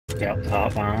Get up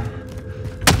top, man.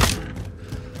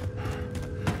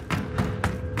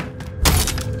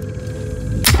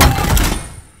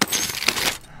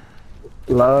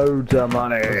 Loads of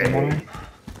money.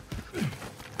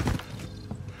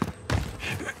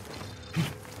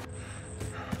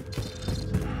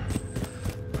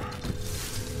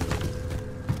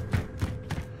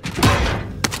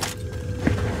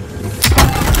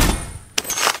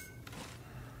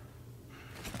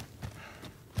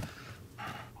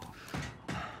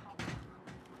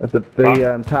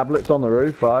 The tablets on the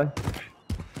roof, aye?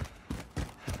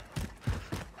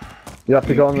 You have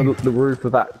to go on the roof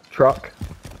of that truck.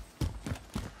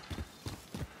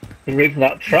 The roof of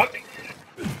that truck?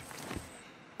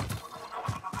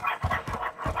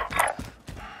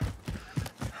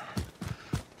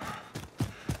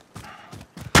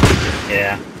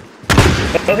 Yeah.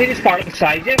 Does he just park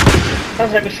beside you?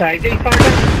 Sounds like beside you, he parked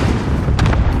it.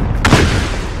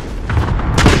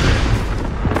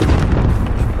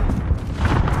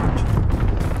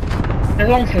 As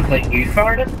long as it's like you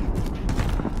fired it.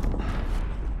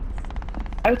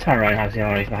 I would turn around and have the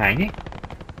orange behind you.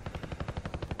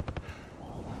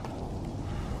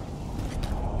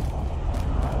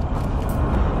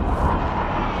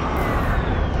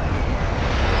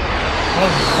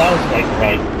 That was like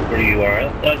right where you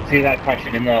were. Let's see that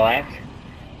question in the left.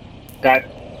 That.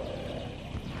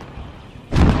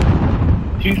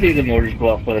 Usually the motors go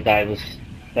up where the guy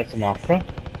lets them off from.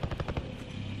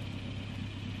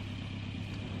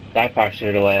 I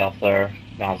parachuted away off there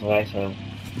miles away, so.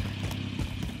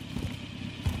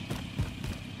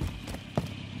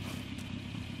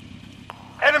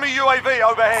 Enemy UAV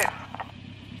overhead.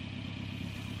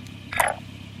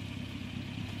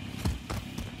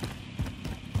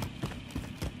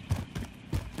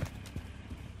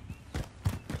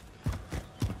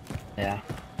 Yeah.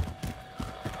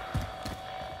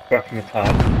 Back from the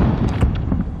top.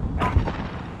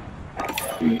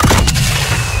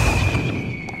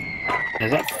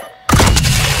 Is it?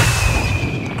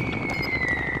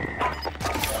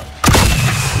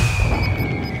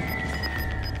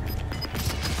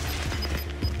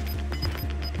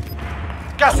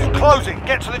 Gas is closing.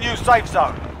 Get to the new safe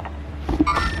zone.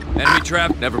 Enemy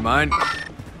trap, never mind.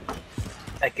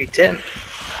 Thank you, Tim.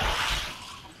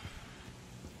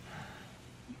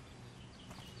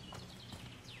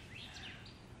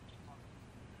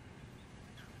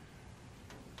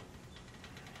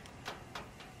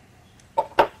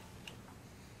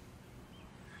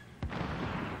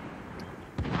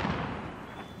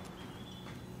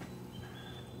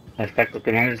 I expect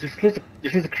looking at it.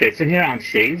 There's a crates in here and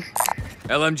shields.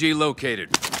 LMG located.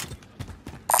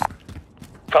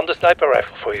 Found a sniper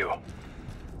rifle for you.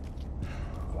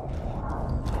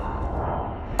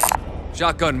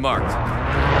 Shotgun marked.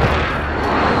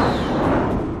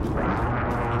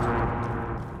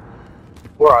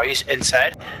 Where are you?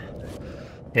 Inside?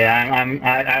 Yeah,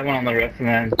 I went on the roof and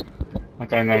then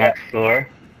went down the next floor.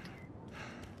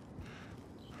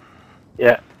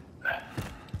 Yeah.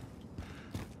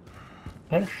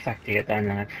 How the fuck do you get down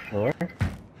the next floor?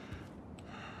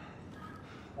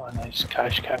 Oh, nice.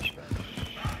 Cash.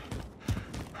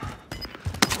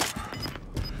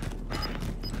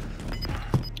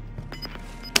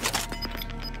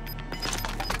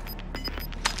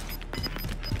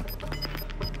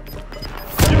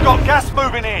 You've got gas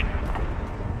moving in.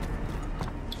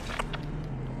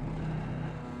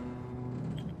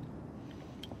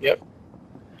 Yep.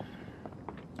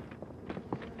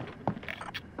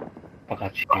 I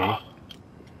got you.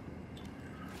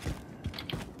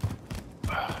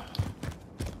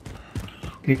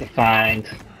 Need to find.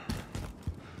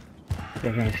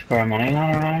 There's any spare money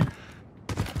lying around.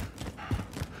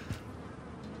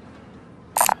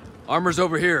 Armor's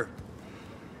over here.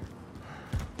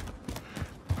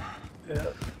 Yeah.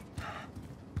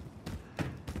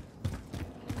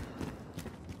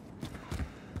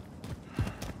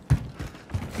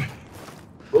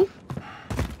 Oh.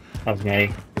 That was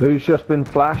me. Who's just been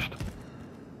flashed?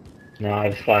 No, I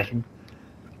was flashing.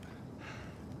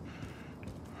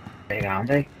 Big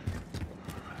Andy.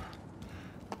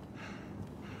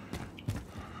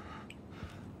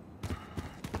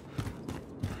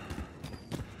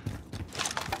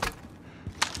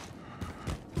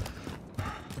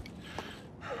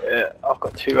 Yeah, I've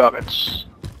got 2 rockets.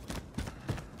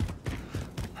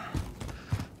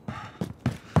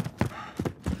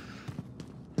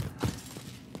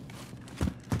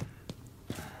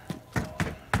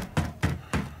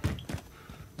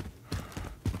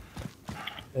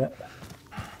 Yeah.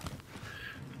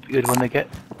 Good when they get.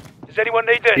 Does anyone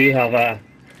need this? Do you have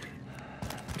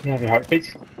your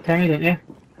heartbeats? Tell me, don't you?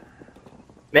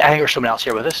 I think there's someone else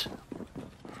here with us.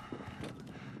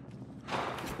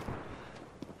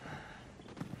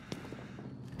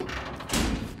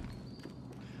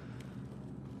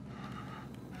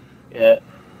 Yeah.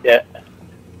 Yeah.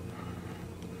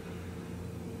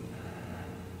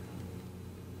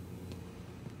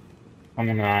 I'm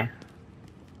in the eye.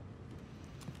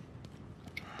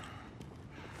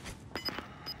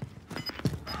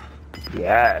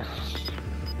 Yes.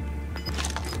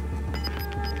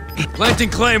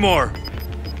 Planting Claymore.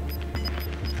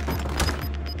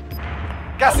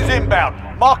 Gas is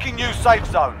inbound. Marking new safe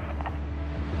zone.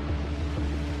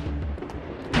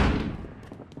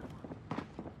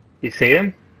 You see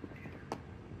him?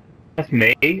 That's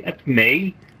me. That's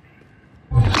me.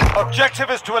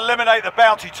 Objective is to eliminate the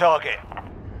bounty target.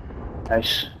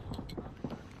 Nice.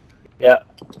 Yeah.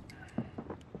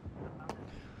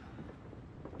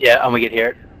 Yeah, and we get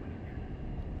here.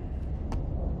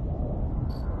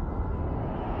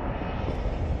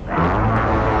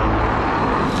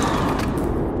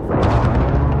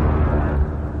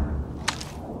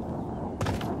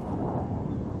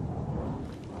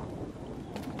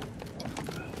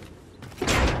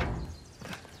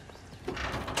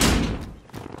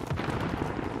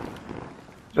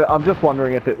 But I'm just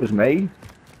wondering if it was me.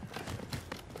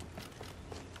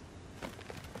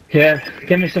 Yeah,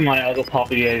 give me some money, I'll go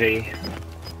pop a UAV.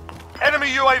 Enemy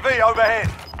UAV overhead.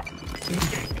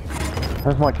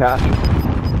 That's my cash.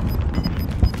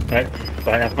 Right,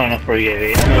 that's not enough for a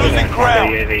UAV. I'm Losing gonna pop a ground.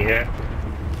 UAV here.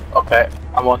 Okay,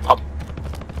 I'm on top.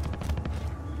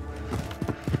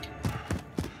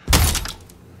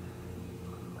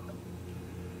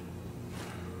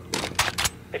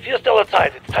 If you're still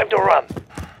outside, it's time to run.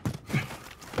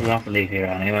 We'll have to leave here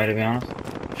anyway, to be honest.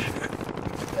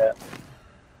 Yeah.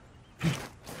 Do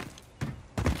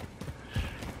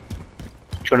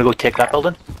you want to go take that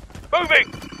building?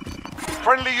 Moving!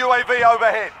 Friendly UAV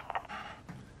overhead.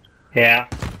 Yeah.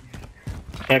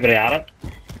 Everybody at it?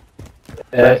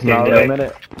 No, yeah. wait a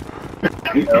minute.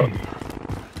 No.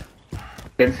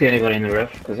 Didn't see anybody in the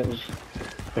roof, because it was...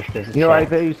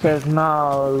 UAV says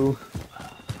no.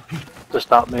 Does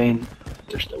that mean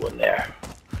there's no one there?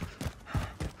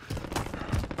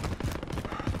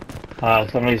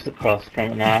 Somebody's across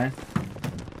from it now.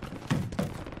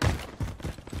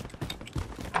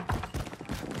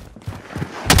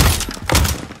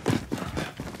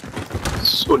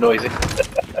 So noisy.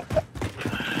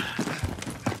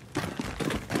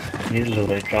 Need a little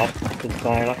bit of drop to the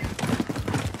sky, like.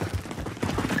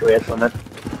 Go ahead on it.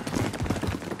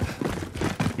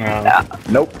 No. Yeah.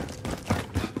 Nope.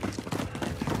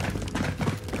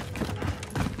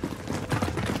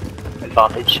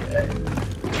 Advantage.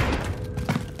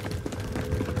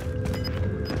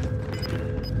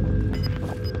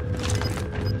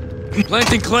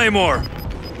 Planting Claymore.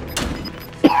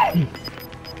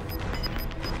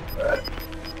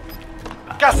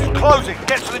 Gas is closing.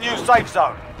 Get to the new safe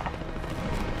zone.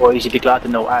 Boys, you'd be glad to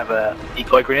know I have a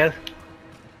decoy grenade.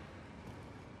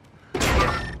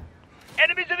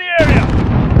 Enemies in the area.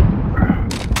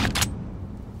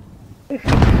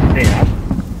 Yeah.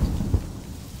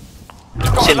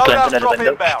 Got Seen a Clinton loadout in the drop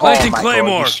window. inbound. Planting Oh my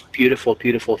Claymore. God, this beautiful,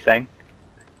 beautiful thing.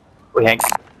 Wait, Hank.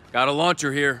 Got a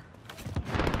launcher here.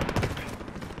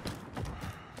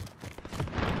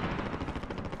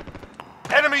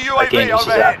 Enemy What game UAV is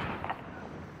that? overhead.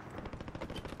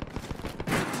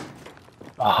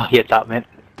 Oh, hit that, man.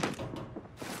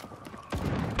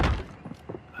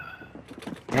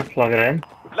 Let's plug it in.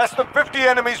 Less than 50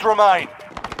 enemies remain.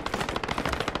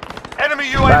 Enemy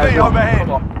UAV overhead.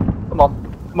 Come on, come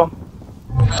on, come on.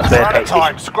 That's We're out of very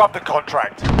time. Scrub the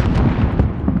contract.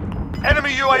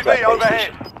 Enemy UAV That's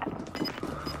overhead.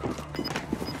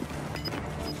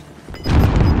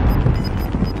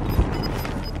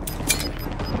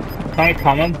 Tank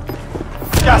coming.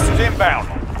 Gas is inbound.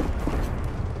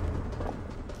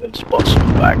 Good spot,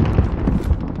 some back.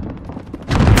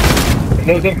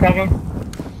 Those are coming.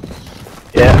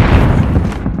 Yeah.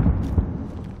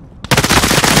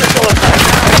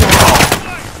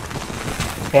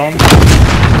 Come.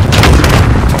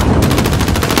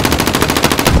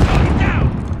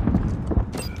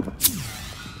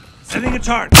 Setting a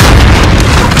target.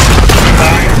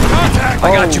 Contact! I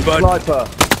got you, bud. Sniper.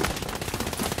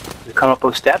 You come up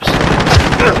those steps? Nice,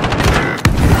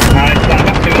 stand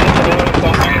up to it,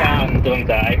 and don't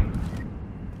die.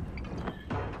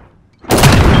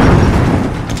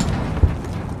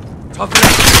 Tough it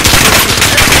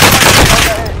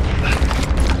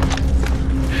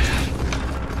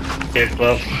Here's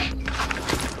close.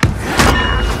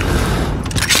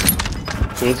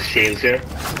 Good shields here.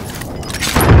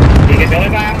 You get the other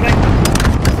guy on me?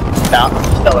 No,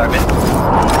 still there, man.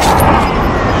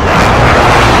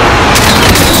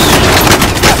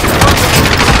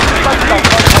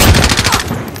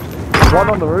 One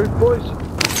on the roof, boys.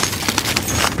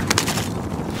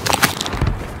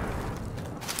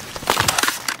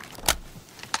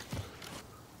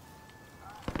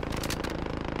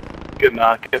 Good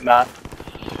man, good man.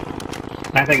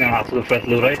 I think I'll have to go for a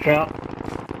loadout drop.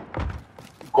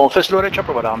 Going for a slow chop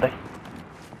or what, Andy?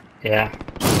 Yeah.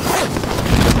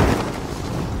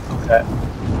 Okay.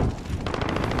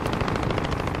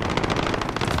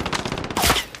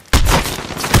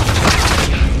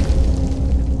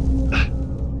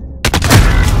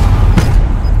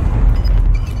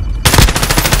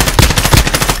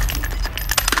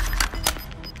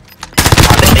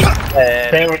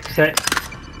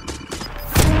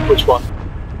 Which one?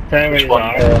 There Which we one?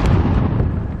 are.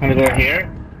 I'm gonna go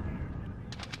here.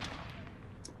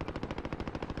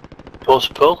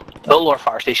 Pull or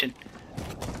fire station?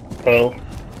 Pull.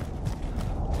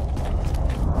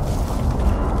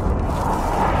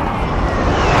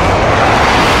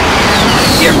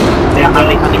 Here. Yeah,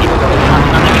 Andy, keep it going.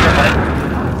 Andy.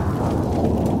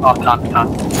 Oh, can't.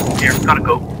 Here, gotta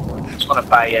go. Just gonna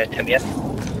buy Timmy in.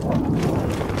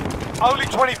 Only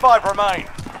 25 remain.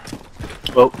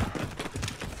 Whoa.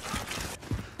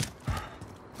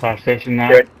 Fire station now.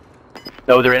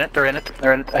 No, they're in it.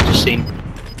 I just seen.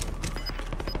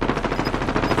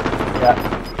 Yeah.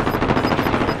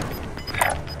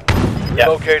 Yeah.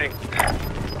 Locating.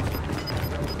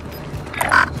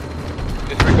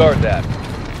 Disregard that.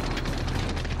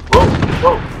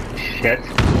 Whoa. Shit.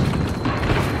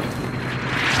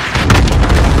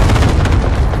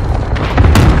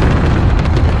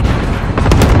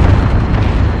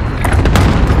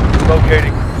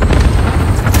 Locating.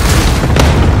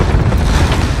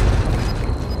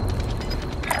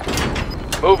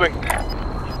 Moving. On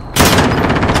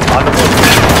the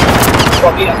move. Go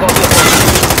here.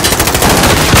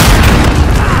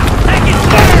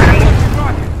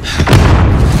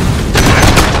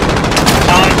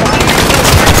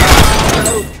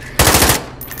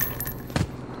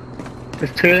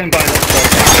 There's two of them by the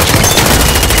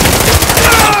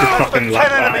just fucking 10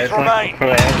 left enemies remain.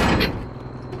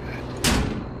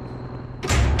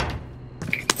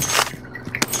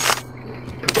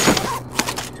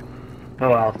 Oh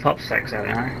well, top 6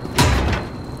 anyway.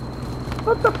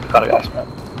 Gotta go, man.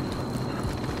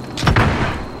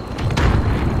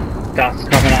 That's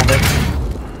coming at it.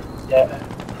 Yeah.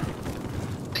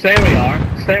 Stay where you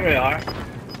are.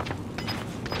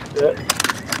 Yeah.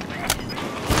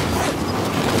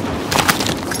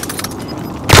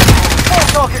 4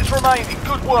 targets remaining.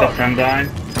 Good work. That's them down.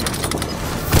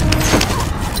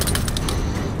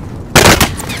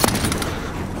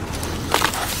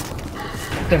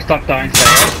 They're stuck downstairs.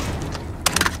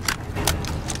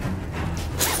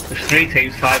 There's 3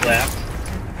 teams, 5 left.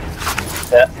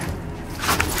 Yeah.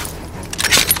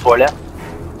 4 left.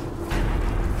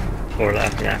 4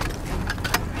 left, yeah.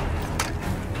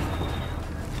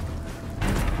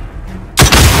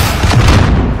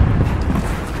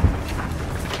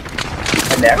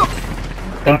 In there.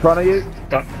 In front of you.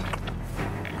 Stuck.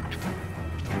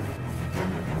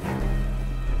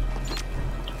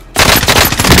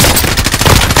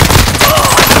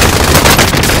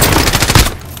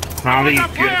 Andy, you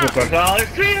beautiful person. Oh, there's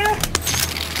 3 left!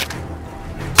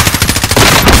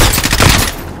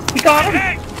 You got him!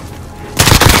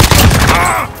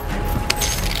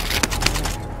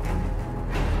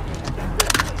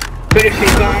 Put your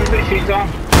sheets on.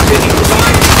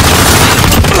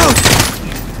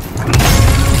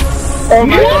 Oh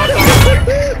my god!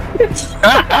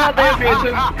 There he is.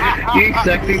 You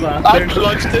sexy bastard. I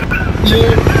clutched it.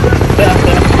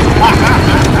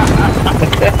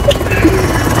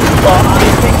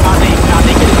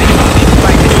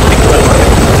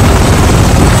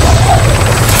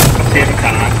 See if I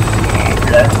can.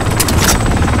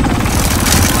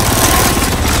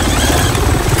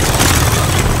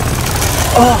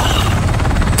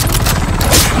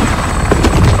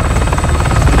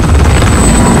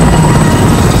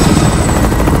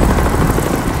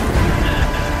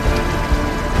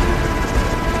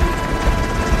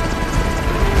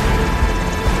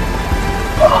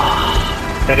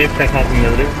 That is that hasn't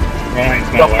loaded. Right,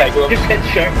 it's my way. Just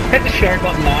hit the share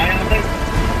button now, I think.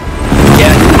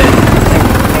 Yeah, it's it.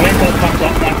 And when it comes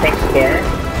up, now press square.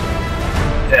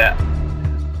 Yeah.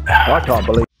 I can't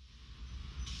believe